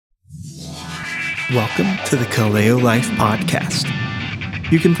Welcome to the Kaleo Life Podcast.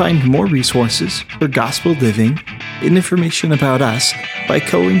 You can find more resources for gospel living and information about us by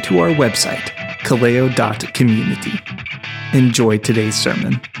going to our website, kaleo.community. Enjoy today's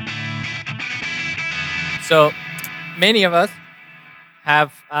sermon. So many of us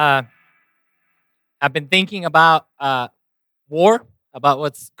have been thinking about war, about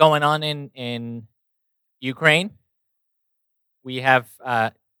what's going on in Ukraine. We have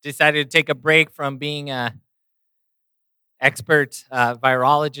decided to take a break from being expert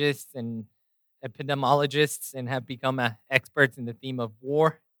virologists and epidemiologists and have become experts in the theme of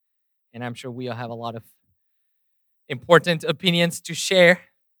war. And I'm sure we'll have a lot of important opinions to share.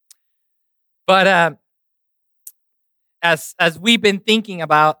 But as we've been thinking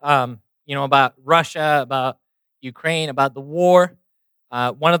about about Russia, about Ukraine, about the war,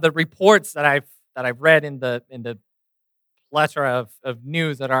 one of the reports that I've read in the plethora of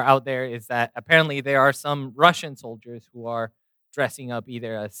news that are out there is that apparently there are some Russian soldiers who are dressing up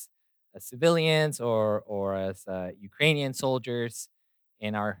either as civilians or as Ukrainian soldiers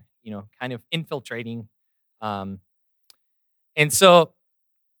and are kind of infiltrating. And so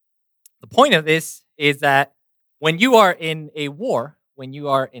the point of this is that when you are in a war, when you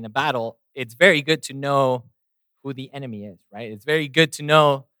are in a battle, it's very good to know who the enemy is, right? It's very good to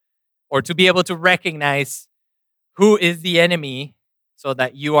know or to be able to recognize who is the enemy so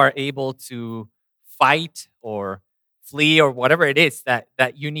that you are able to fight or flee or whatever it is that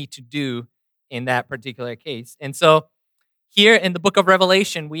you need to do in that particular case. And so here in the book of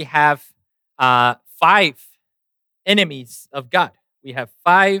Revelation, we have 5 enemies of God. We have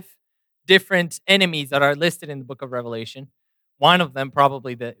 5 different enemies that are listed in the book of Revelation. One of them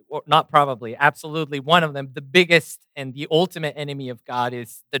absolutely one of them, the biggest and the ultimate enemy of God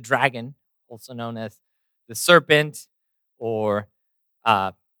is the dragon, also known as the serpent or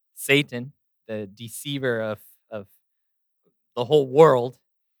Satan, the deceiver of the whole world.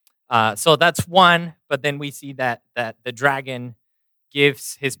 So that's one, but then we see that the dragon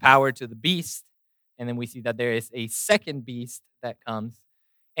gives his power to the beast, and then we see that there is a second beast that comes.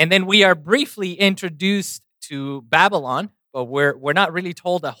 And then we are briefly introduced to Babylon, but we're not really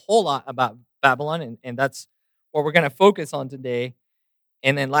told a whole lot about Babylon, and that's what we're going to focus on today.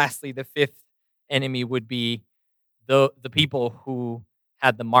 And then lastly, the 5th enemy would be the people who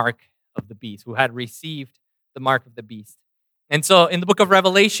had the mark of the beast, who had received the mark of the beast. And so in the book of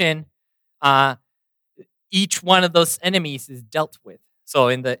Revelation, each one of those enemies is dealt with. So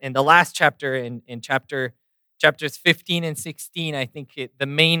in the last chapter, in chapters 15 and 16, I think the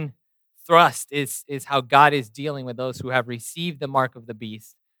main thrust is how God is dealing with those who have received the mark of the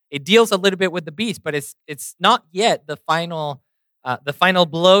beast. It deals a little bit with the beast, but it's not yet the final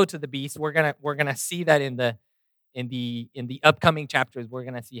blow to the beast. We're gonna see that in the upcoming chapters. We're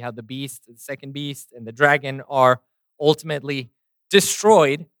gonna see how the beast, the second beast, and the dragon are ultimately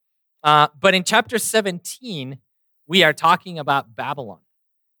destroyed. But in chapter 17, we are talking about Babylon.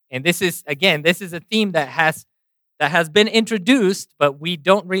 And this is a theme that has been introduced, but we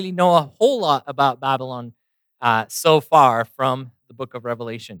don't really know a whole lot about Babylon so far from the book of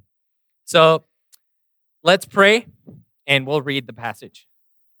Revelation. So let's pray, and we'll read the passage.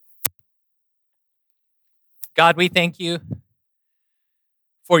 God, we thank you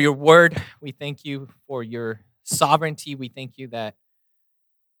for your word. We thank you for your sovereignty. We thank you that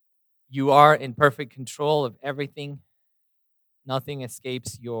you are in perfect control of everything. Nothing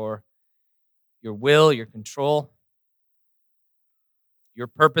escapes your will, your control. Your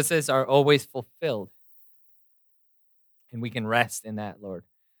purposes are always fulfilled. And we can rest in that, Lord.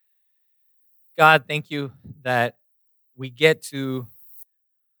 God, thank you that we get to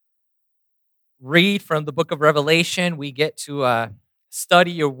read from the book of Revelation. We get to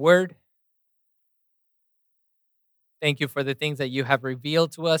study your word. Thank you for the things that you have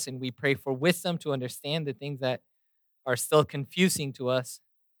revealed to us, and we pray for wisdom to understand the things that are still confusing to us.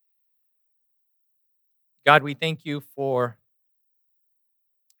 God, we thank you for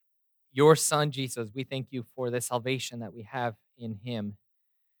your Son, Jesus. We thank you for the salvation that we have in him.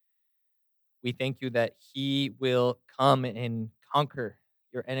 We thank you that he will come and conquer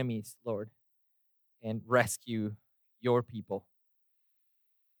your enemies, Lord, and rescue your people.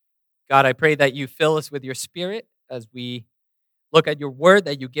 God, I pray that you fill us with your Spirit as we look at your word,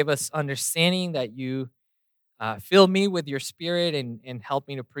 that you give us understanding, that you fill me with your Spirit and help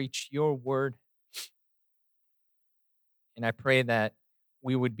me to preach your word. And I pray that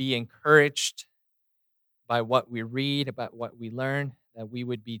we would be encouraged by what we read, about what we learn, that we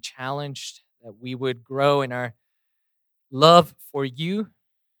would be challenged, that we would grow in our love for you.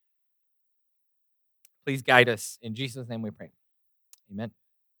 Please guide us. In Jesus' name we pray. Amen.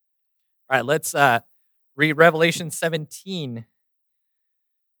 All right, let's read Revelation 17.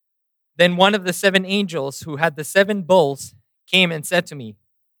 Then one of the 7 angels who had the 7 bowls came and said to me,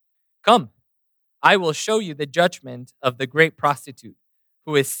 "Come, I will show you the judgment of the great prostitute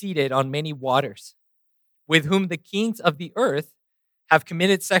who is seated on many waters, with whom the kings of the earth have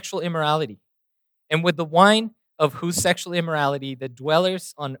committed sexual immorality, and with the wine of whose sexual immorality the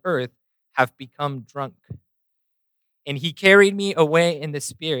dwellers on earth have become drunk." And he carried me away in the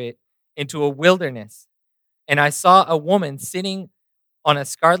spirit into a wilderness, and I saw a woman sitting on a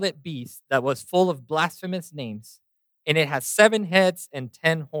scarlet beast that was full of blasphemous names, and it has 7 heads and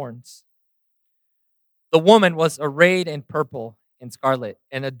 10 horns. The woman was arrayed in purple and scarlet,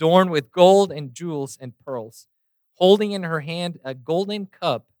 and adorned with gold and jewels and pearls, holding in her hand a golden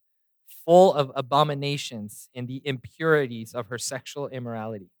cup full of abominations and the impurities of her sexual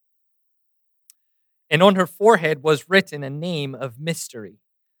immorality. And on her forehead was written a name of mystery: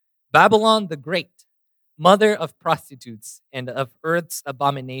 Babylon the Great, mother of prostitutes and of earth's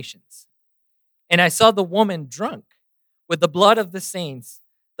abominations. And I saw the woman drunk with the blood of the saints,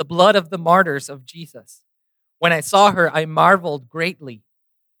 the blood of the martyrs of Jesus. When I saw her, I marveled greatly.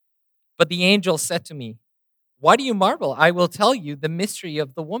 But the angel said to me, "Why do you marvel? I will tell you the mystery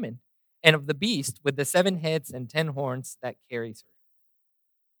of the woman and of the beast with the 7 heads and 10 horns that carries her.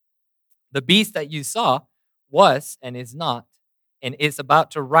 The beast that you saw was and is not, and is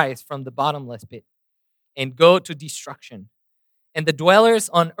about to rise from the bottomless pit and go to destruction. And the dwellers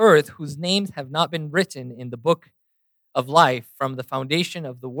on earth whose names have not been written in the book of life from the foundation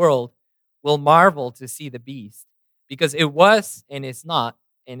of the world will marvel to see the beast, because it was and is not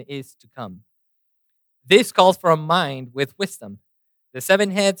and is to come. This calls for a mind with wisdom. The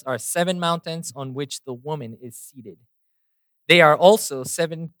 7 heads are 7 mountains on which the woman is seated. They are also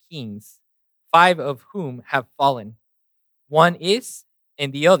 7 kings, 5 of whom have fallen. One is,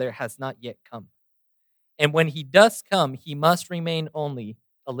 and the other has not yet come. And when he does come, he must remain only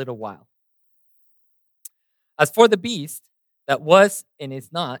a little while. As for the beast that was and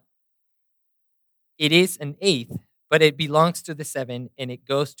is not, it is an 8th, but it belongs to the 7, and it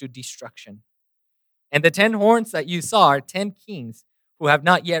goes to destruction. And the 10 horns that you saw are 10 kings who have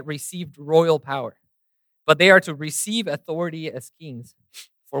not yet received royal power, but they are to receive authority as kings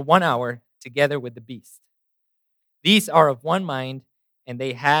for 1 hour together with the beast. These are of one mind, and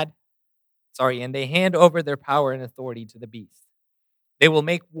they hand over their power and authority to the beast. They will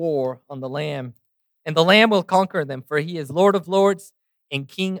make war on the Lamb, and the Lamb will conquer them, for he is Lord of lords and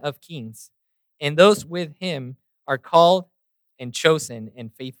King of kings. And those with him are called and chosen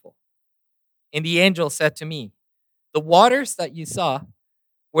and faithful. And the angel said to me, "The waters that you saw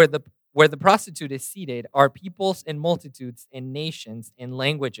where the prostitute is seated are peoples and multitudes and nations and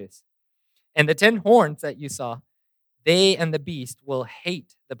languages. And the 10 horns that you saw, they and the beast will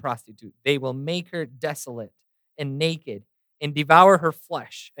hate the prostitute. They will make her desolate and naked and devour her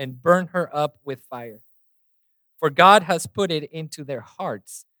flesh and burn her up with fire. For God has put it into their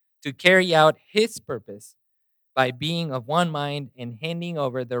hearts to carry out his purpose by being of one mind and handing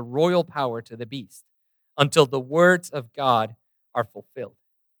over their royal power to the beast until the words of God are fulfilled.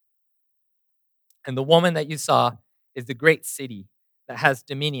 And the woman that you saw is the great city that has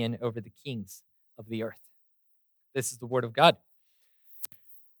dominion over the kings of the earth." This is the word of God.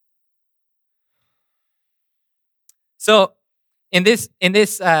 So, in this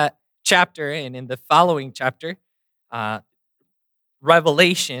chapter and in the following chapter,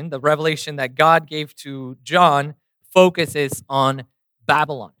 Revelation, the revelation that God gave to John, focuses on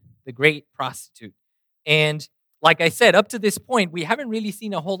Babylon, the great prostitute. And like I said, up to this point, we haven't really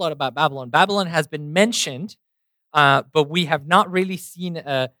seen a whole lot about Babylon. Babylon has been mentioned, but we have not really seen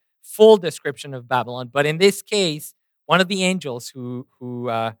a full description of Babylon. But in this case, one of the angels who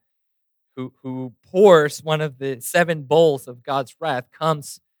pours one of the 7 bowls of God's wrath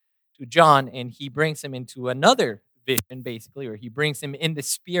comes to John, and he brings him into another vision, basically, or he brings him in the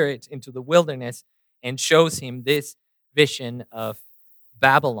spirit into the wilderness and shows him this vision of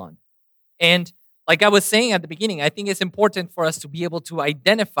Babylon. And like I was saying at the beginning, I think it's important for us to be able to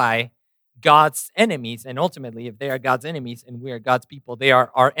identify God's enemies. And ultimately, if they are God's enemies and we are God's people, they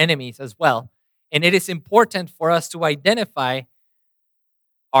are our enemies as well. And it is important for us to identify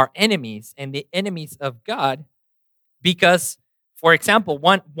our enemies and the enemies of God because, for example,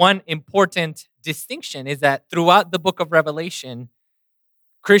 one important distinction is that throughout the book of Revelation,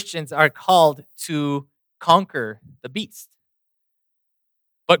 Christians are called to conquer the beast.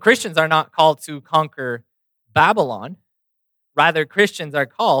 But Christians are not called to conquer Babylon. Rather, Christians are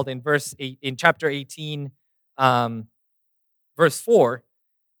called in chapter 18, verse 4,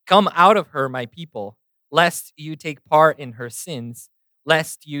 "Come out of her, my people, lest you take part in her sins,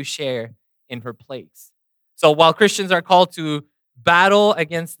 lest you share in her place. So while Christians are called to battle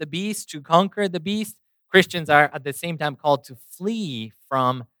against the beast, to conquer the beast, Christians are at the same time called to flee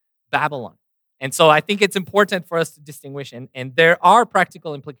from Babylon. And so I think it's important for us to distinguish, and there are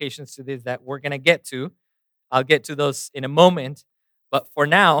practical implications to this that we're going to get to. I'll get to those in a moment. But for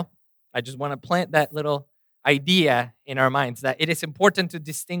now, I just want to plant that little idea in our minds that it is important to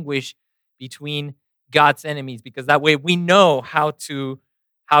distinguish between God's enemies, because that way we know how to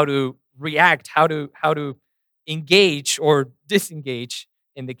react, how to engage or disengage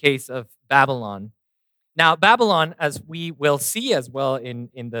in the case of Babylon. Now, Babylon, as we will see as well in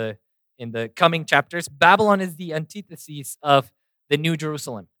the coming chapters, Babylon is the antithesis of the New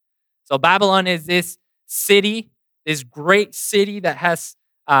Jerusalem. So Babylon is this city, this great city that has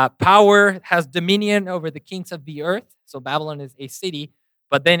power, has dominion over the kings of the earth. So Babylon is a city.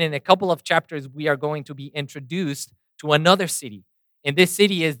 But then in a couple of chapters, we are going to be introduced to another city. And this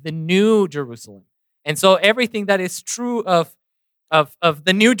city is the New Jerusalem. And so everything that is true of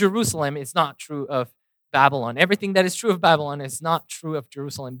the New Jerusalem is not true of Babylon. Everything that is true of Babylon is not true of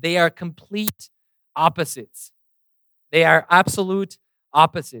Jerusalem. They are complete opposites. They are absolute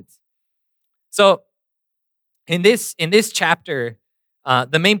opposites. So in this chapter,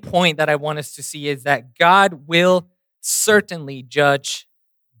 the main point that I want us to see is that God will certainly judge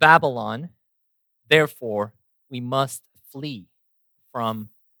Babylon. Therefore, we must flee from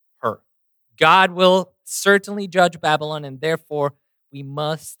her. God will certainly judge Babylon, and therefore we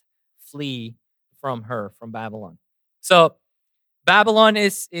must flee from her, from Babylon. So Babylon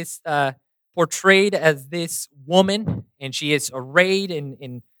is portrayed as this woman, and she is arrayed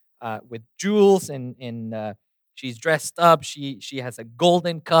in with jewels, and she's dressed up. She has a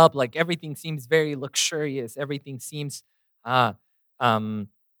golden cup. Like, everything seems very luxurious. Everything seems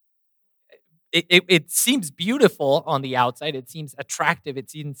it seems beautiful on the outside. It seems attractive. It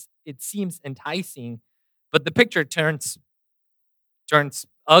seems enticing, but the picture turns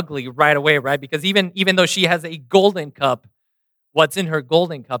ugly right away, right? Because even though she has a golden cup, what's in her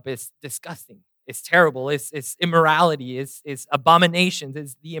golden cup is disgusting. It's terrible. It's immorality. It's abominations.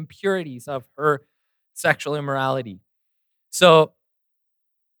 It's the impurities of her sexual immorality. So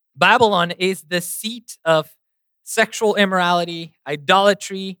Babylon is the seat of sexual immorality,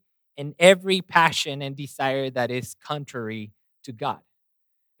 idolatry, and every passion and desire that is contrary to God.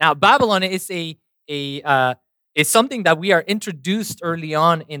 Now, Babylon is is something that we are introduced early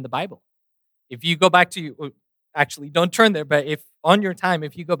on in the Bible. If you go back to, actually, don't turn there, but if on your time,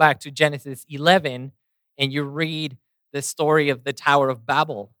 if you go back to Genesis 11 and you read the story of the Tower of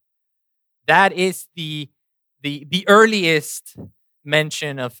Babel, that is the earliest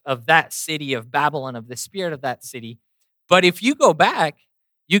mention of that city of Babylon, of the spirit of that city. But if you go back,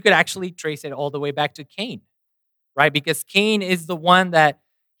 you could actually trace it all the way back to Cain, right? Because Cain is the one that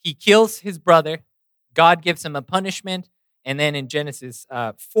he kills his brother. God gives him a punishment. And then in Genesis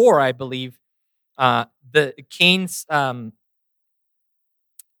 4, I believe, Cain's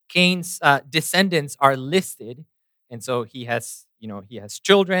descendants are listed. And so he has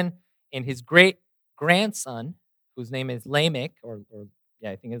children, and his great grandson, whose name is Lamech,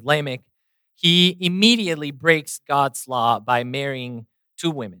 I think it's Lamech, he immediately breaks God's law by marrying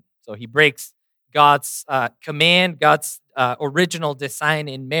two women. So he breaks God's command, God's original design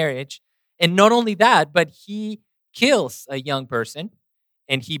in marriage. And not only that, but he kills a young person,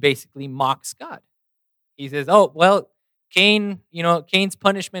 and he basically mocks God. He says, "Oh, well, Cain's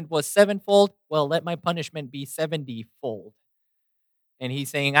punishment was sevenfold. Well, let my punishment be 70-fold." And he's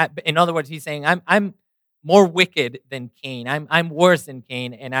saying, in other words, he's saying, I'm more wicked than Cain. I'm worse than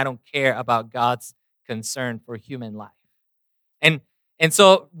Cain, and I don't care about God's concern for human life. And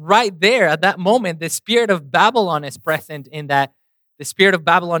so right there at that moment, the spirit of Babylon is present, in that the spirit of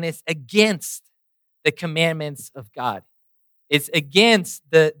Babylon is against the commandments of God. It's against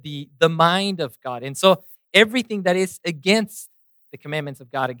the mind of God. And so everything that is against the commandments of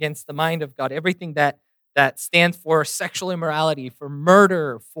God, against the mind of God, everything that stands for sexual immorality, for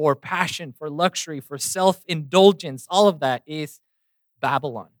murder, for passion, for luxury, for self-indulgence, all of that is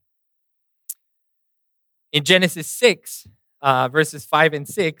Babylon. In Genesis 6, verses 5 and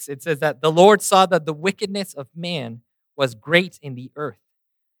 6, it says that the Lord saw that the wickedness of man was great in the earth,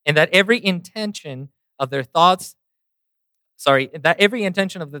 and that every intention of the thoughts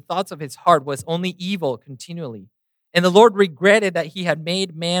of his heart was only evil continually. And the Lord regretted that he had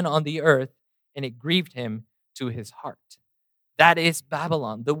made man on the earth, and it grieved him to his heart. That is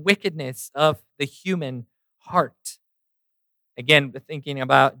Babylon, the wickedness of the human heart. Again, thinking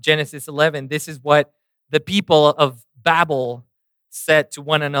about Genesis 11, this is what the people of Babel said to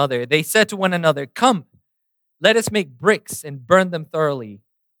one another. They said to one another, "Come, let us make bricks and burn them thoroughly."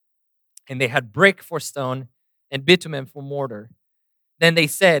 and they had brick for stone and bitumen for mortar. Then they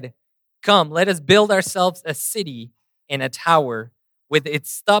said, "Come, let us build ourselves a city and a tower with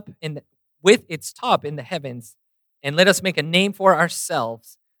its top in the heavens, and let us make a name for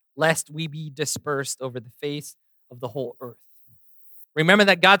ourselves, lest we be dispersed over the face of the whole earth." Remember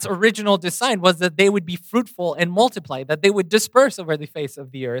that God's original design was that they would be fruitful and multiply, that they would disperse over the face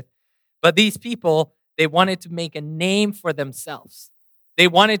of the earth. But these people, they wanted to make a name for themselves. They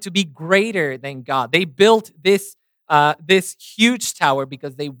wanted to be greater than God. They built this huge tower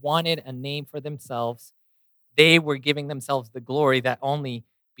because they wanted a name for themselves. They were giving themselves the glory that only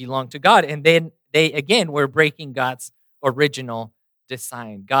belonged to God. And then they, again, were breaking God's original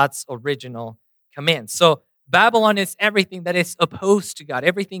design, God's original command. So Babylon is everything that is opposed to God,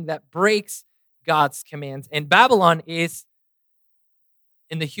 everything that breaks God's commands. And Babylon is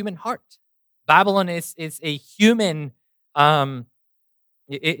in the human heart. Babylon is a human,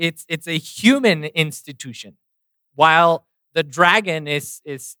 it's a human institution, while the dragon is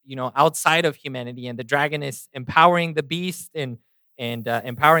outside of humanity, and the dragon is empowering the beast and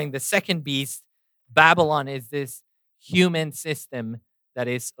empowering the second beast. Babylon is this human system that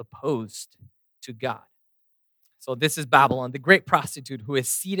is opposed to God. So this is Babylon, the great prostitute who is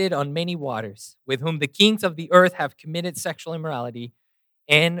seated on many waters, with whom the kings of the earth have committed sexual immorality,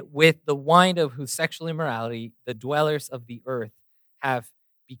 and with the wine of whose sexual immorality the dwellers of the earth have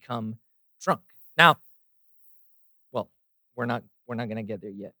become drunk. Now, well, we're not going to get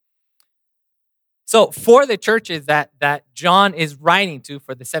there yet. So for the churches that John is writing to,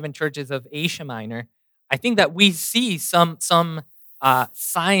 for the 7 churches of Asia Minor, I think that we see some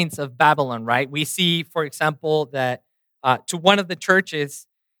signs of Babylon, right? We see, for example, that to one of the churches,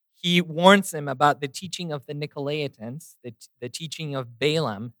 he warns them about the teaching of the Nicolaitans, the teaching of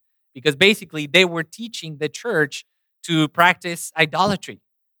Balaam, because basically they were teaching the church to practice idolatry.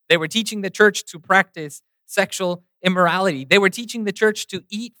 They were teaching the church to practice sexual immorality. They were teaching the church to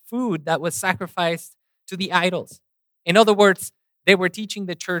eat food that was sacrificed to the idols. In other words, they were teaching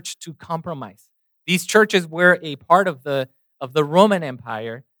the church to compromise. These churches were a part of the Roman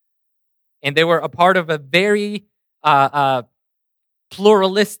Empire, and they were a part of a very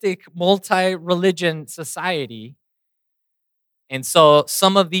pluralistic, multi-religion society. And so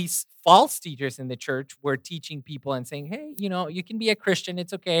some of these false teachers in the church were teaching people and saying, hey, you can be a Christian,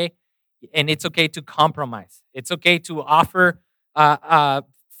 it's okay. And it's okay to compromise. It's okay to offer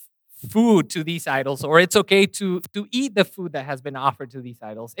food to these idols, or it's okay to eat the food that has been offered to these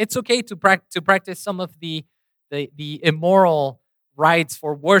idols. It's okay to practice some of the immoral rites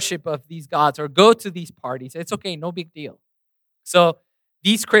for worship of these gods, or go to these parties. It's okay, no big deal. So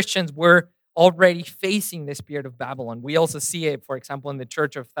these Christians were already facing the spirit of Babylon. We also see it, for example, in the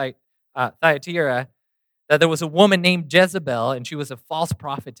church of Thyatira, that there was a woman named Jezebel, and she was a false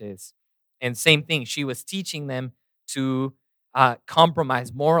prophetess. And same thing, she was teaching them to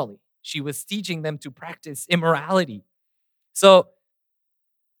compromise morally. She was teaching them to practice immorality. So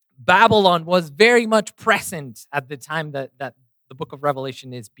Babylon was very much present at the time that the book of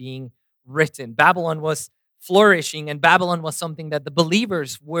Revelation is being written. Babylon was flourishing, and Babylon was something that the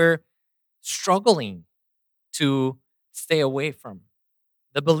believers were struggling to stay away from.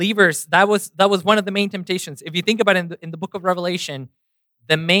 The believers, that was one of the main temptations. If you think about it in the book of Revelation,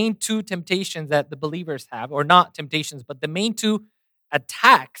 the main 2 temptations that the believers have, or not temptations, but the main 2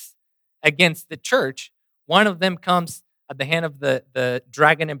 attacks against the church, one of them comes at the hand of the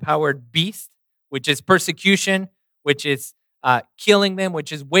dragon-empowered beast, which is persecution, which is killing them,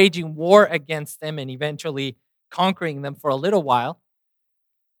 which is waging war against them and eventually conquering them for a little while.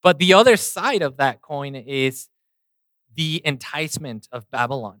 But the other side of that coin is the enticement of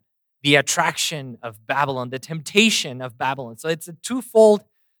Babylon, the attraction of Babylon, the temptation of Babylon. So it's a twofold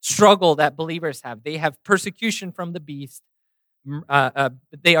struggle that believers have. They have persecution from the beast.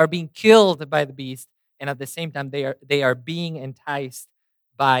 They are being killed by the beast, and at the same time, they are being enticed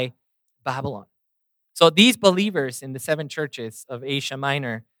by Babylon. So these believers in the 7 churches of Asia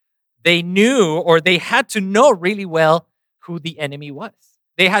Minor, they knew, or they had to know really well, who the enemy was.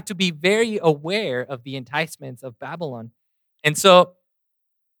 They had to be very aware of the enticements of Babylon. And so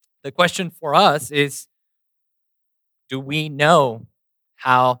the question for us is, do we know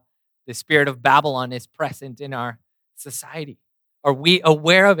how the spirit of Babylon is present in our society? Are we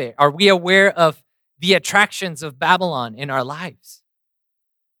aware of it? Are we aware of the attractions of Babylon in our lives?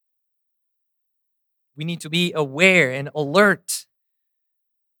 We need to be aware and alert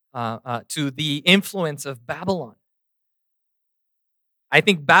to the influence of Babylon. I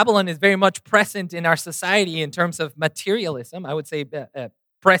think Babylon is very much present in our society in terms of materialism. I would say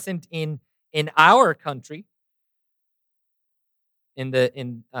present in our country.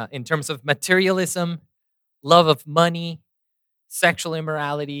 in terms of materialism, love of money, sexual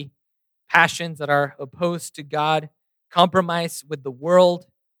immorality, passions that are opposed to God, compromise with the world.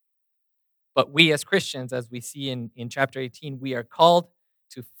 But we as Christians, as we see in chapter 18, we are called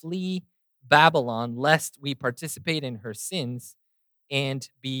to flee Babylon lest we participate in her sins and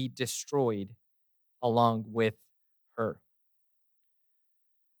be destroyed along with her.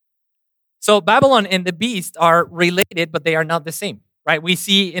 So Babylon and the beast are related, but they are not the same, right? We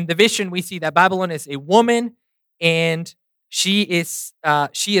see in the vision, we see that Babylon is a woman, and she is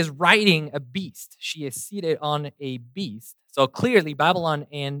riding a beast. She is seated on a beast. So clearly, Babylon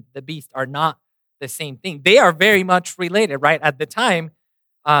and the beast are not the same thing. They are very much related, right? At the time,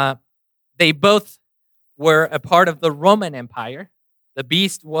 they both were a part of the Roman Empire. The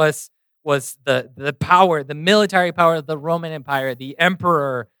beast was the power, the military power of the Roman Empire, the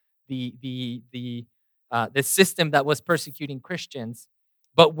emperor, the system that was persecuting Christians.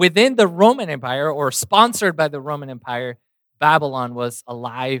 But within the Roman Empire, or sponsored by the Roman Empire, Babylon was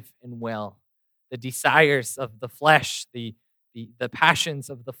alive and well. The desires of the flesh, the passions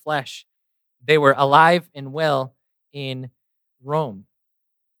of the flesh, they were alive and well in Rome.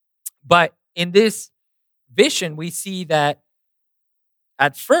 But in this vision, we see that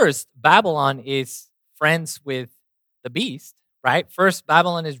at first, Babylon is friends with the beast, right? First,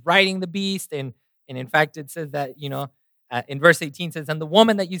 Babylon is riding the beast, and in fact, it says that, in verse 18 says, and the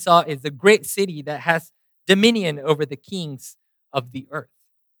woman that you saw is the great city that has dominion over the kings of the earth.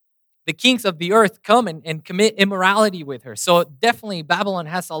 The kings of the earth come and commit immorality with her. So definitely Babylon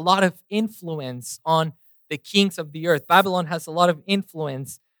has a lot of influence on the kings of the earth. Babylon has a lot of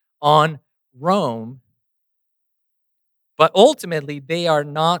influence on Rome. But ultimately, they are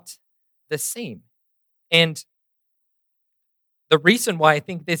not the same. And the reason why I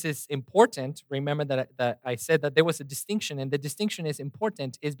think this is important, remember that I said that there was a distinction, and the distinction is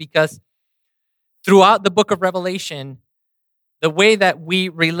important, is because throughout the book of Revelation, the way that we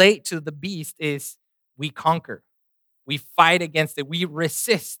relate to the beast is we conquer. We fight against it. We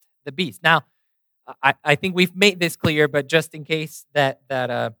resist the beast. Now, I think we've made this clear, but just in case that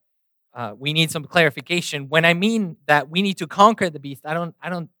we need some clarification. When I mean that we need to conquer the beast, I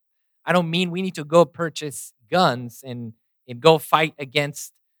don't mean we need to go purchase guns and go fight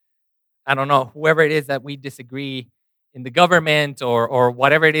against, I don't know, whoever it is that we disagree in the government or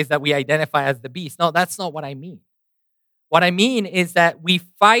whatever it is that we identify as the beast. No, that's not what I mean. What I mean is that we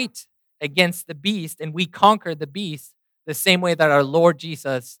fight against the beast and we conquer the beast the same way that our Lord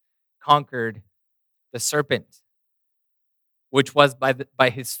Jesus conquered the serpent, which was by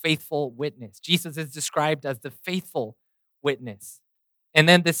his faithful witness. Jesus is described as the faithful witness. And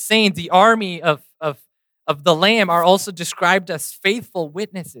then the saints, the army of the Lamb, are also described as faithful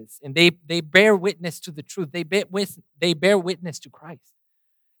witnesses. And they bear witness to the truth. They bear witness to Christ.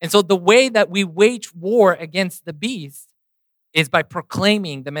 And so the way that we wage war against the beast is by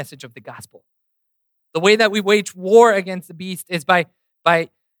proclaiming the message of the gospel. The way that we wage war against the beast is by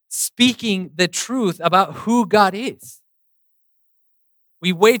speaking the truth about who God is.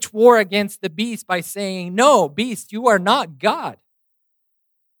 We wage war against the beast by saying, no, beast, you are not God.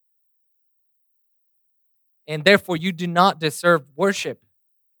 And therefore, you do not deserve worship.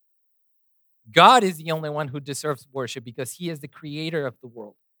 God is the only one who deserves worship because he is the creator of the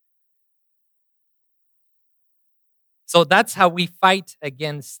world. So that's how we fight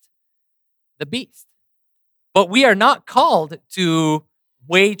against the beast. But we are not called to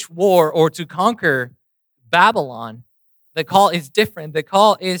wage war or to conquer Babylon. The call is different. The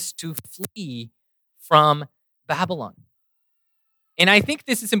call is to flee from Babylon. And I think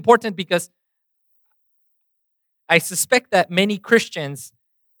this is important because I suspect that many Christians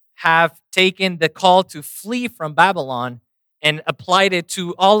have taken the call to flee from Babylon and applied it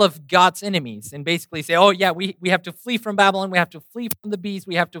to all of God's enemies and basically say, oh yeah, we have to flee from Babylon, we have to flee from the beast,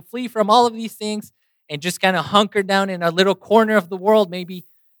 we have to flee from all of these things and just kind of hunker down in a little corner of the world, maybe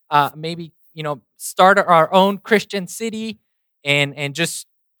start our own Christian city and just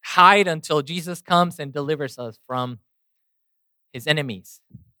hide until Jesus comes and delivers us from his enemies.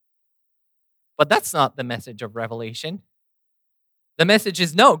 But that's not the message of Revelation. The message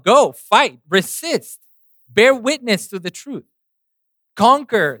is no, go, fight, resist, bear witness to the truth,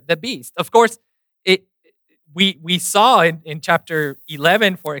 conquer the beast. Of course, we saw in chapter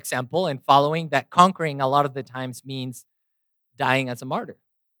 11, for example, and following, that conquering a lot of the times means dying as a martyr,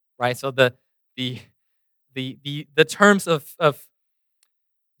 right? So the terms of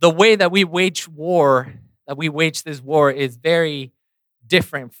the way that we wage war, that we wage this war, is very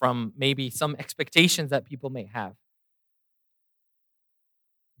different from maybe some expectations that people may have.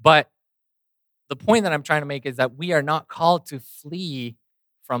 But the point that I'm trying to make is that we are not called to flee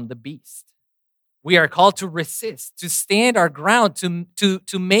from the beast. We are called to resist, to stand our ground,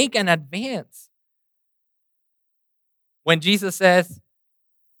 to make an advance. When Jesus says,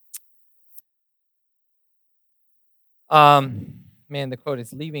 the quote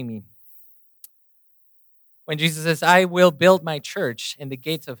is leaving me. When Jesus says, I will build my church and the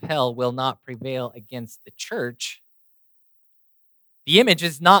gates of hell will not prevail against the church, the image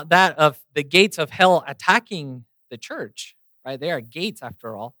is not that of the gates of hell attacking the church, right? They are gates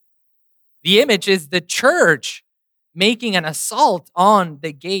after all. The image is the church making an assault on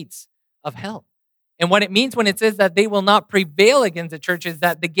the gates of hell. And what it means when it says that they will not prevail against the church is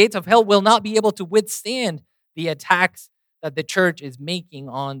that the gates of hell will not be able to withstand the attacks that the church is making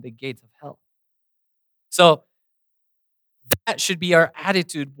on the gates of hell. So that should be our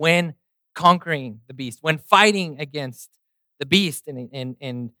attitude when conquering the beast, when fighting against the beast,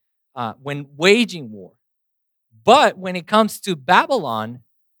 and when waging war. But when it comes to Babylon,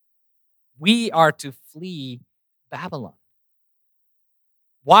 we are to flee Babylon.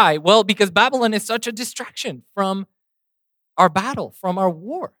 Why? Well, because Babylon is such a distraction from our battle, from our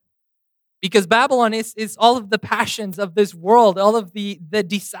war. Because Babylon is all of the passions of this world, all of the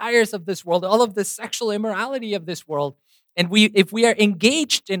desires of this world, all of the sexual immorality of this world. And if we are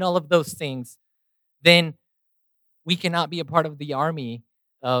engaged in all of those things, then we cannot be a part of the army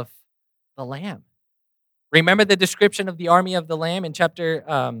of the Lamb. Remember the description of the army of the Lamb in chapter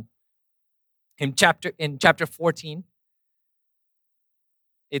 14?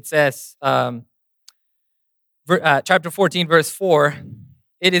 It says, chapter 14, verse 4,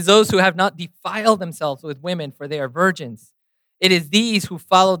 it is those who have not defiled themselves with women, for they are virgins. It is these who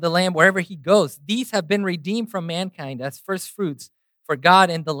follow the Lamb wherever he goes. These have been redeemed from mankind as first fruits for God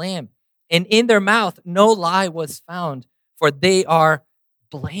and the Lamb. And in their mouth no lie was found, for they are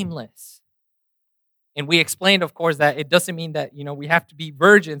blameless. And we explained, of course, that it doesn't mean that, we have to be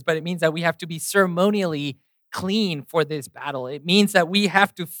virgins, but it means that we have to be ceremonially clean for this battle. It means that we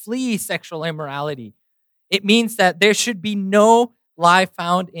have to flee sexual immorality. It means that there should be no lie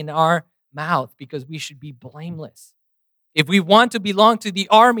found in our mouth because we should be blameless. If we want to belong to the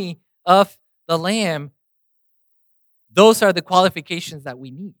army of the Lamb, those are the qualifications that we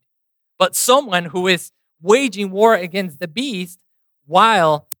need. But someone who is waging war against the beast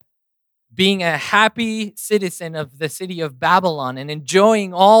while being a happy citizen of the city of Babylon and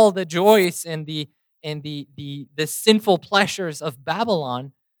enjoying all the joys and the sinful pleasures of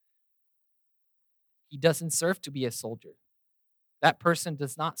Babylon, he doesn't serve to be a soldier. That person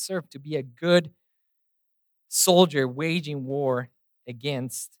does not serve to be a good soldier waging war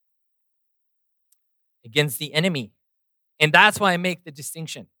against the enemy. And that's why I make the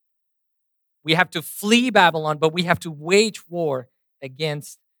distinction. We have to flee Babylon, but we have to wage war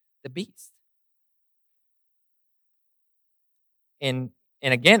against the beast. And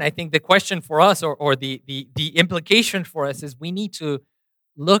again, I think the question for us, or the implication for us, is we need to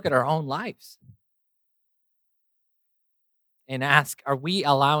look at our own lives and ask, are we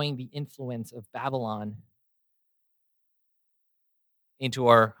allowing the influence of Babylon into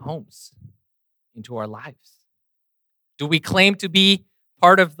our homes, into our lives? Do we claim to be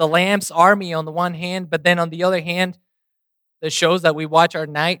part of the Lamb's army on the one hand, but then on the other hand, the shows that we watch at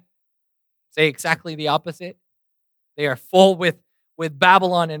night say exactly the opposite? They are full with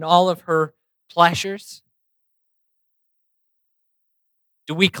Babylon and all of her pleasures.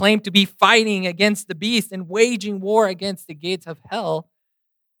 Do we claim to be fighting against the beast and waging war against the gates of hell,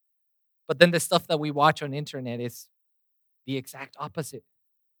 but then the stuff that we watch on internet is the exact opposite?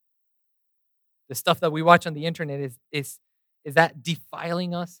 The stuff that we watch on the internet is that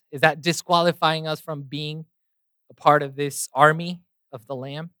defiling us? Is that disqualifying us from being a part of this army of the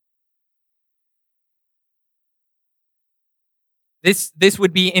Lamb? This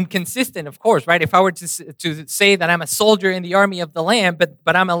would be inconsistent, of course, right? If I were to say that I'm a soldier in the army of the Lamb,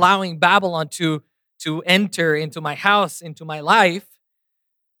 but I'm allowing Babylon to enter into my house, into my life,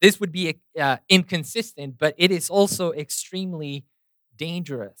 this would be inconsistent, but it is also extremely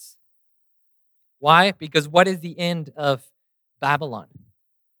dangerous. Why? Because what is the end of Babylon?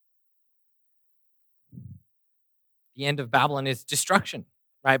 The end of Babylon is destruction,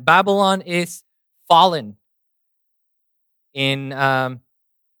 right? Babylon is fallen. In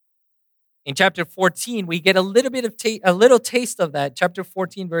chapter 14, we get a little bit of a little taste of that. Chapter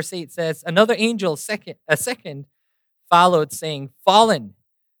 14, verse 8 says, another angel, a second, followed, saying, Fallen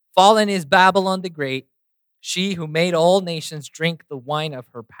is Babylon the Great, she who made all nations drink the wine of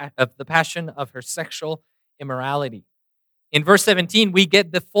the passion of her sexual immorality. In verse 17, we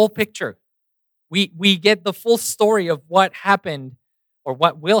get the full picture. We get the full story of what happened or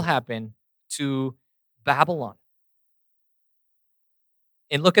what will happen to Babylon.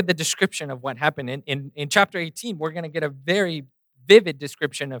 And look at the description of what happened. In chapter 18, we're going to get a very vivid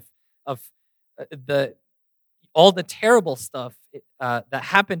description of the all the terrible stuff that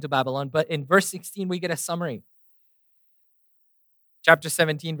happened to Babylon. But in verse 16, we get a summary. Chapter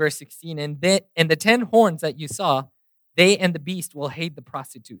 17, verse 16. And the 10 horns that you saw, they and the beast will hate the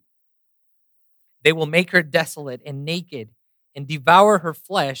prostitute. They will make her desolate and naked and devour her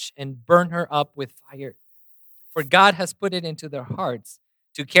flesh and burn her up with fire. For God has put it into their hearts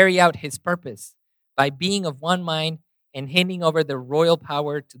to carry out his purpose by being of one mind and handing over the royal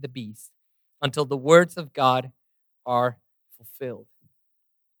power to the beast until the words of God are fulfilled.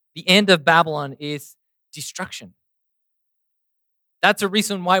 The end of Babylon is destruction. That's a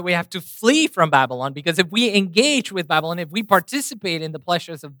reason why we have to flee from Babylon, because if we engage with Babylon, if we participate in the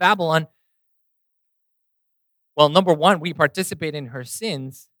pleasures of Babylon, well, number one, we participate in her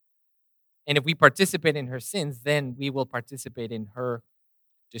sins. And if we participate in her sins, then we will participate in her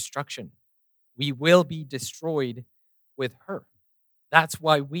destruction. We will be destroyed with her. That's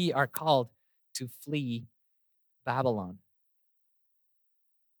why we are called to flee Babylon.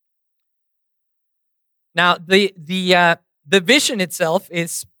 Now, the vision itself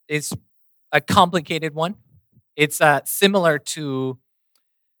is a complicated one. It's similar to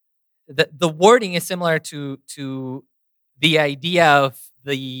the wording is similar to the idea of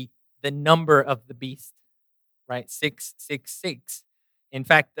the number of the beast, right? 666. In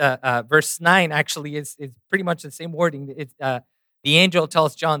fact, verse 9 actually is pretty much the same wording. The angel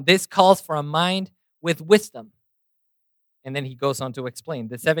tells John, this calls for a mind with wisdom. And then he goes on to explain,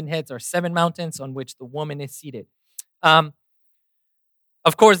 the 7 heads are 7 mountains on which the woman is seated. Of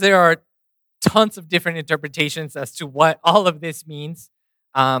course, there are tons of different interpretations as to what all of this means.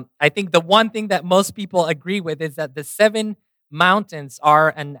 I think the one thing that most people agree with is that the 7 mountains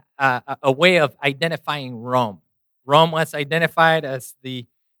are a way of identifying Rome. Rome was identified as the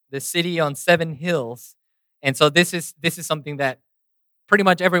city on 7 hills. And so this is something that pretty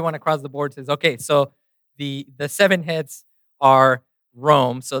much everyone across the board says, okay, so the 7 heads are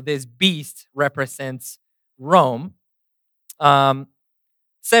Rome. So this beast represents Rome. 7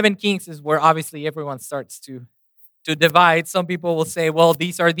 kings is where obviously everyone starts to divide. Some people will say, well,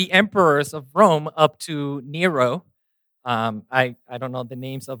 these are the emperors of Rome up to Nero. I don't know the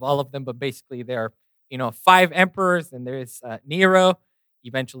names of all of them, but basically there are 5 emperors, and there's Nero.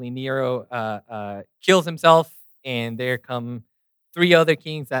 Eventually Nero kills himself, and there come 3 other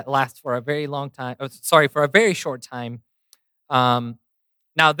kings that last for a very long time. For a very short time.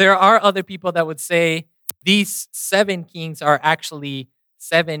 Now there are other people that would say these 7 kings are actually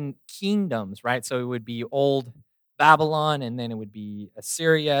 7 kingdoms, right? So it would be old Babylon, and then it would be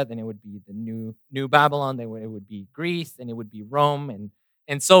Assyria, then it would be the new Babylon, then it would be Greece, then it would be Rome,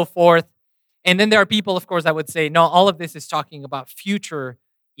 and so forth. And then there are people, of course, that would say, no, all of this is talking about future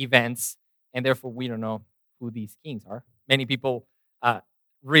events, and therefore we don't know who these kings are. Many people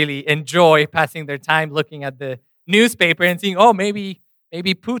really enjoy passing their time looking at the newspaper and seeing, oh, maybe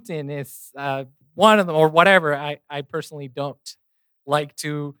Putin is one of them or whatever. I personally don't like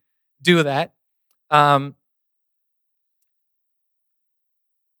to do that.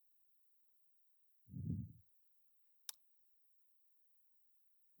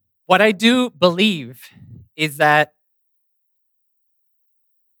 What I do believe is that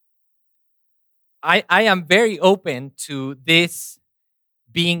I am very open to this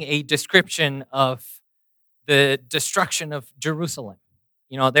being a description of the destruction of Jerusalem.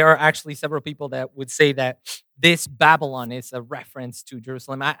 There are actually several people that would say that this Babylon is a reference to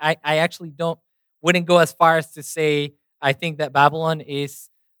Jerusalem. I actually wouldn't go as far as to say I think that Babylon is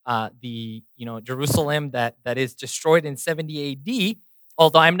the Jerusalem that is destroyed in 70 AD.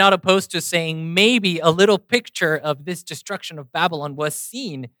 Although I'm not opposed to saying maybe a little picture of this destruction of Babylon was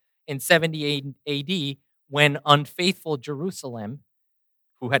seen in 70 AD when unfaithful Jerusalem,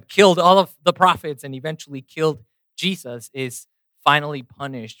 who had killed all of the prophets and eventually killed Jesus, is finally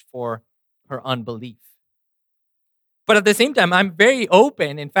punished for her unbelief. But at the same time, I'm very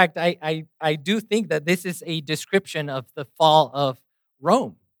open. In fact, I do think that this is a description of the fall of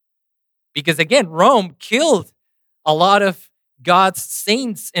Rome. Because again, Rome killed a lot of God's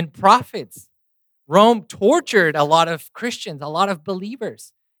saints and prophets. Rome tortured a lot of Christians, a lot of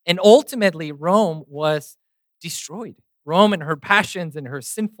believers. And ultimately, Rome was destroyed. Rome and her passions and her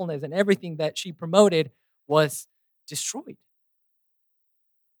sinfulness and everything that she promoted was destroyed.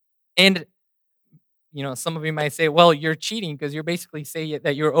 And, some of you might say, well, you're cheating because you're basically saying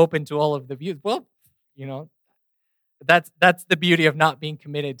that you're open to all of the views. Well, that's the beauty of not being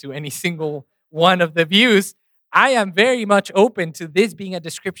committed to any single one of the views. I am very much open to this being a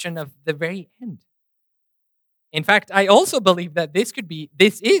description of the very end. In fact, I also believe that this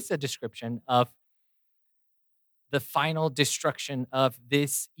is a description of the final destruction of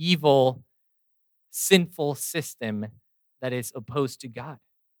this evil, sinful system that is opposed to God.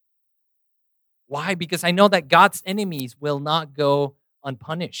 Why? Because I know that God's enemies will not go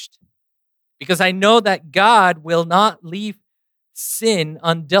unpunished. Because I know that God will not leave sin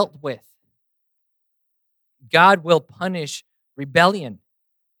undealt with. God will punish rebellion.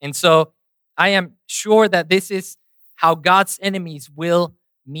 And so I am sure that this is how God's enemies will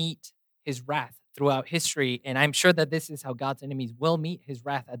meet his wrath throughout history. And I'm sure that this is how God's enemies will meet his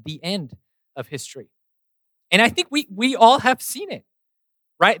wrath at the end of history. And I think we all have seen it,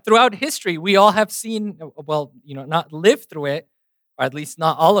 right? Throughout history, we all have seen, well, not lived through it, or at least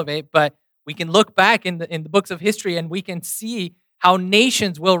not all of it, but we can look back in the books of history and we can see how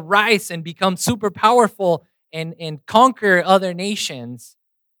nations will rise and become super powerful and conquer other nations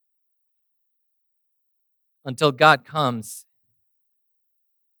until God comes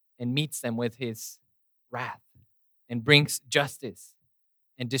and meets them with his wrath and brings justice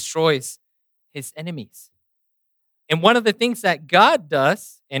and destroys his enemies. And one of the things that God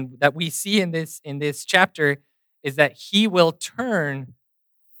does and that we see in this chapter is that he will turn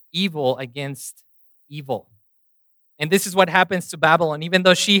evil against evil. And this is what happens to Babylon. Even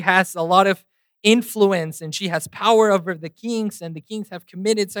though she has a lot of influence and she has power over the kings, and the kings have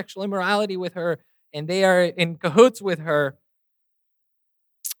committed sexual immorality with her, and they are in cahoots with her,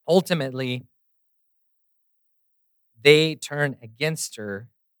 ultimately, they turn against her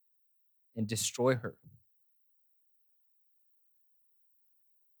and destroy her.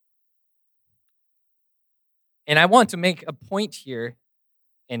 And I want to make a point here,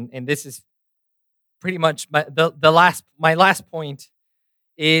 and this is pretty much my last point,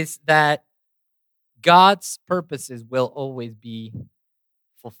 is that God's purposes will always be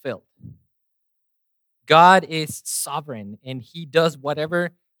fulfilled. God is sovereign and he does whatever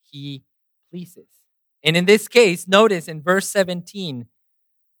he pleases. And in this case, notice in verse 17,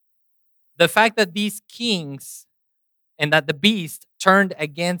 the fact that these kings and that the beast turned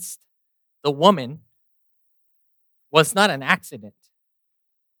against the woman was not an accident.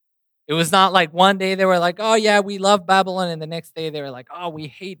 It was not like one day they were like, oh yeah, we love Babylon, and the next day they were like, oh, we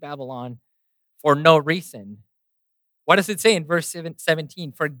hate Babylon for no reason. What does it say in verse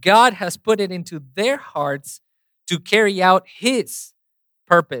 17? For God has put it into their hearts to carry out his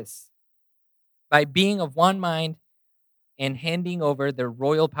purpose by being of one mind and handing over their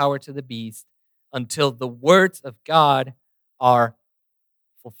royal power to the beast until the words of God are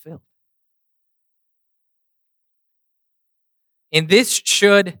fulfilled. And this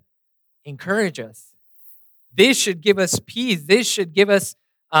should encourage us. This should give us peace. This should give us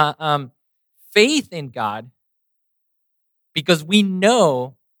faith in God, because we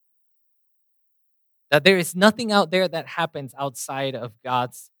know that there is nothing out there that happens outside of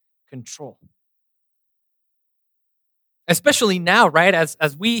God's control. Especially now, right?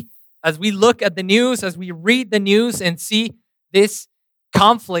 As we look at the news, as we read the news and see this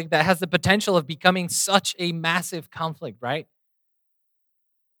conflict that has the potential of becoming such a massive conflict, right?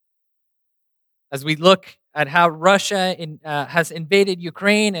 As we look at how Russia has invaded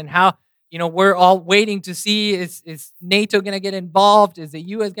Ukraine, and how we're all waiting to see, is NATO going to get involved? Is the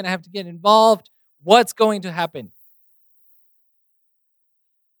U.S. going to have to get involved? What's going to happen?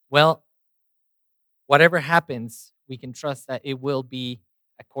 Well, whatever happens, we can trust that it will be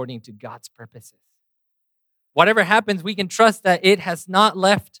according to God's purposes. Whatever happens, we can trust that it has not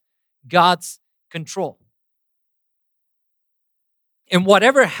left God's control. And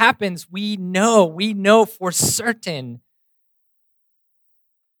whatever happens, we know for certain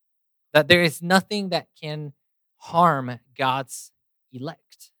that there is nothing that can harm God's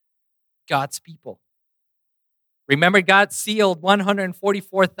elect, God's people. Remember, God sealed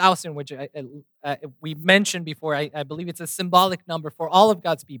 144,000, which we mentioned before. I believe it's a symbolic number for all of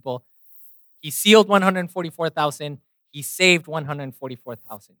God's people. He sealed 144,000. He saved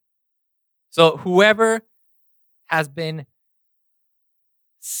 144,000. So whoever has been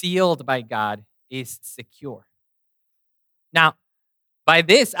sealed by God is secure. Now, by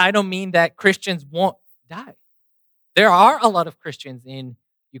this, I don't mean that Christians won't die. There are a lot of Christians in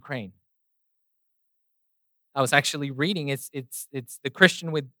Ukraine. I was actually reading, it's the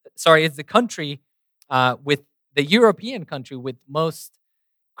country with the European country with most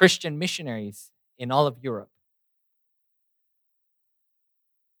Christian missionaries in all of Europe.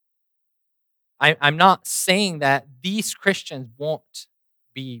 I'm not saying that these Christians won't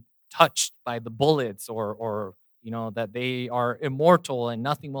be touched by the bullets, or that they are immortal and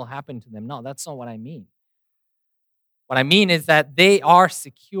nothing will happen to them. No, that's not what I mean. What I mean is that they are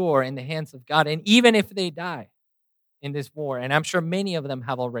secure in the hands of God. And even if they die in this war, and I'm sure many of them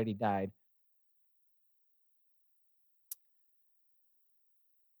have already died,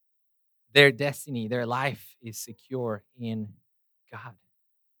 their destiny, their life is secure in God.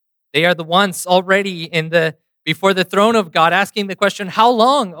 They are the ones already before the throne of God asking the question, how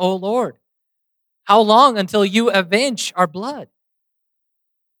long, O Lord? How long until you avenge our blood?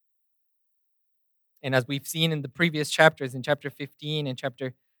 And as we've seen in the previous chapters, in chapter 15 and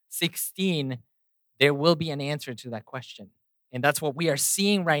chapter 16, there will be an answer to that question. And that's what we are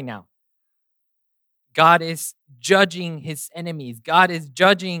seeing right now. God is judging his enemies. God is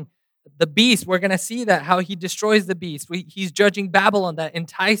judging the beast. We're going to see that, how he destroys the beast. He's judging Babylon that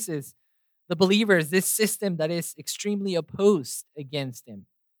entices the believers, this system that is extremely opposed against him.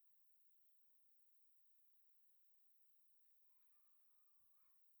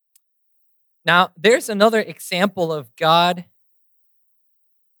 Now, there's another example of God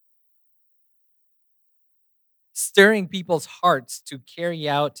stirring people's hearts to carry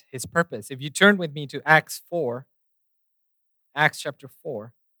out his purpose. If you turn with me to Acts chapter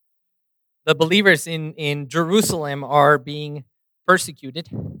 4, the believers in Jerusalem are being persecuted.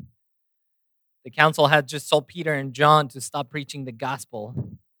 The council had just told Peter and John to stop preaching the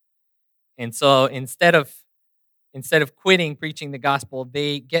gospel. And so instead of quitting preaching the gospel,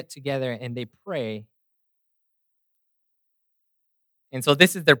 they get together and they pray. And so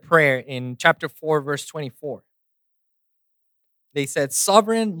this is their prayer in chapter 4, verse 24. They said,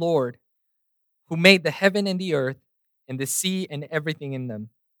 "Sovereign Lord, who made the heaven and the earth and the sea and everything in them,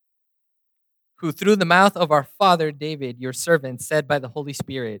 who through the mouth of our father David, your servant, said by the Holy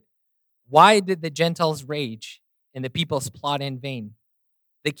Spirit, why did the Gentiles rage and the peoples plot in vain?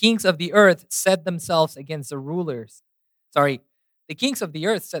 The kings of the earth set themselves against the rulers. The kings of the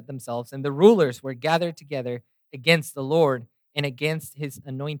earth set themselves, and the rulers were gathered together against the Lord and against his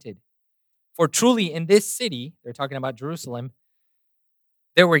anointed. For truly in this city," they're talking about Jerusalem,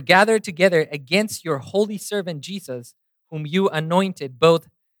 "they were gathered together against your holy servant Jesus, whom you anointed both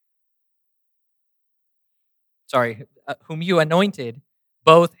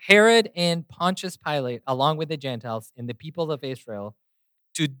Herod and Pontius Pilate, along with the Gentiles and the people of Israel,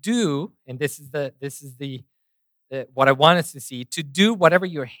 to do," and this is the what I want us to see, "to do whatever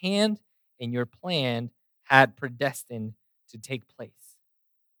your hand and your plan had predestined to take place."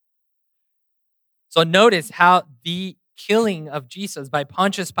 So notice how the killing of Jesus by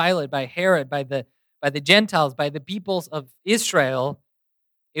Pontius Pilate, by Herod, by the Gentiles, by the peoples of Israel,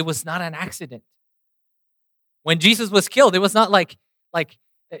 it was not an accident. When Jesus was killed, it was not like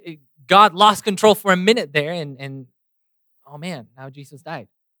God lost control for a minute there and oh man, now Jesus died.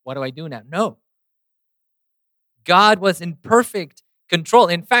 What do I do now? No. God was in perfect control.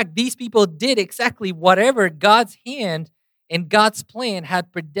 In fact, these people did exactly whatever God's hand and God's plan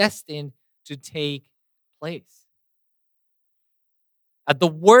had predestined to take place. At the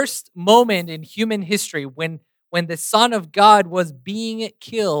worst moment in human history, when the Son of God was being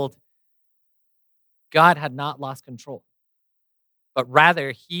killed, God had not lost control. But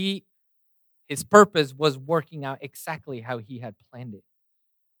rather, his purpose was working out exactly how he had planned it.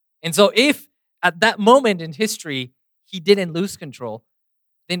 And so if at that moment in history he didn't lose control,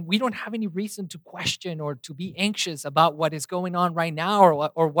 then we don't have any reason to question or to be anxious about what is going on right now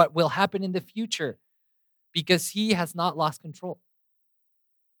or what will happen in the future, because he has not lost control.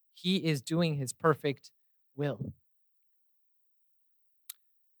 He is doing his perfect will.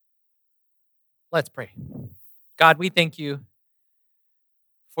 Let's pray. God, we thank you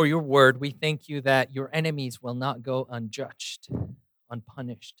for your word. We thank you that your enemies will not go unjudged,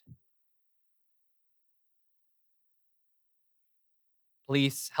 unpunished.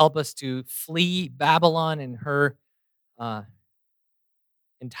 Please help us to flee Babylon and her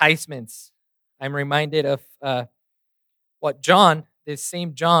enticements. I'm reminded of what John, this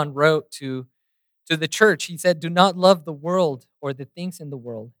same John, wrote to the church. He said, "Do not love the world or the things in the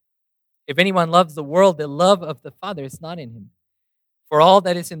world. If anyone loves the world, the love of the Father is not in him. For all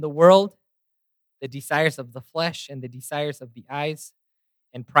that is in the world, the desires of the flesh and the desires of the eyes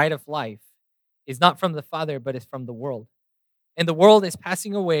and pride of life, is not from the Father, but is from the world. And the world is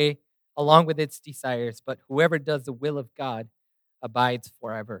passing away along with its desires, but whoever does the will of God abides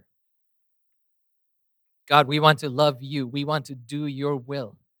forever." God, we want to love you. We want to do your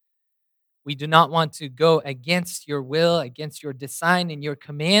will. We do not want to go against your will, against your design and your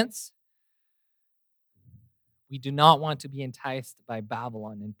commands. We do not want to be enticed by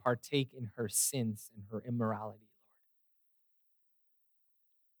Babylon and partake in her sins and her immorality, Lord.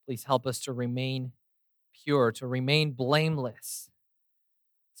 Please help us to remain pure, to remain blameless,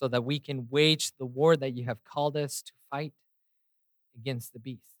 so that we can wage the war that you have called us to fight against the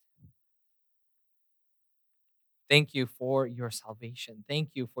beast. Thank you for your salvation. Thank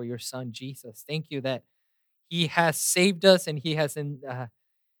you for your son, Jesus. Thank you that he has saved us and he has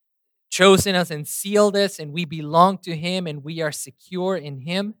chosen us and sealed us, and we belong to him and we are secure in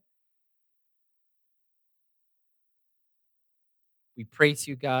him. We praise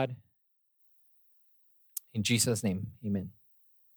you, God. In Jesus' name, amen.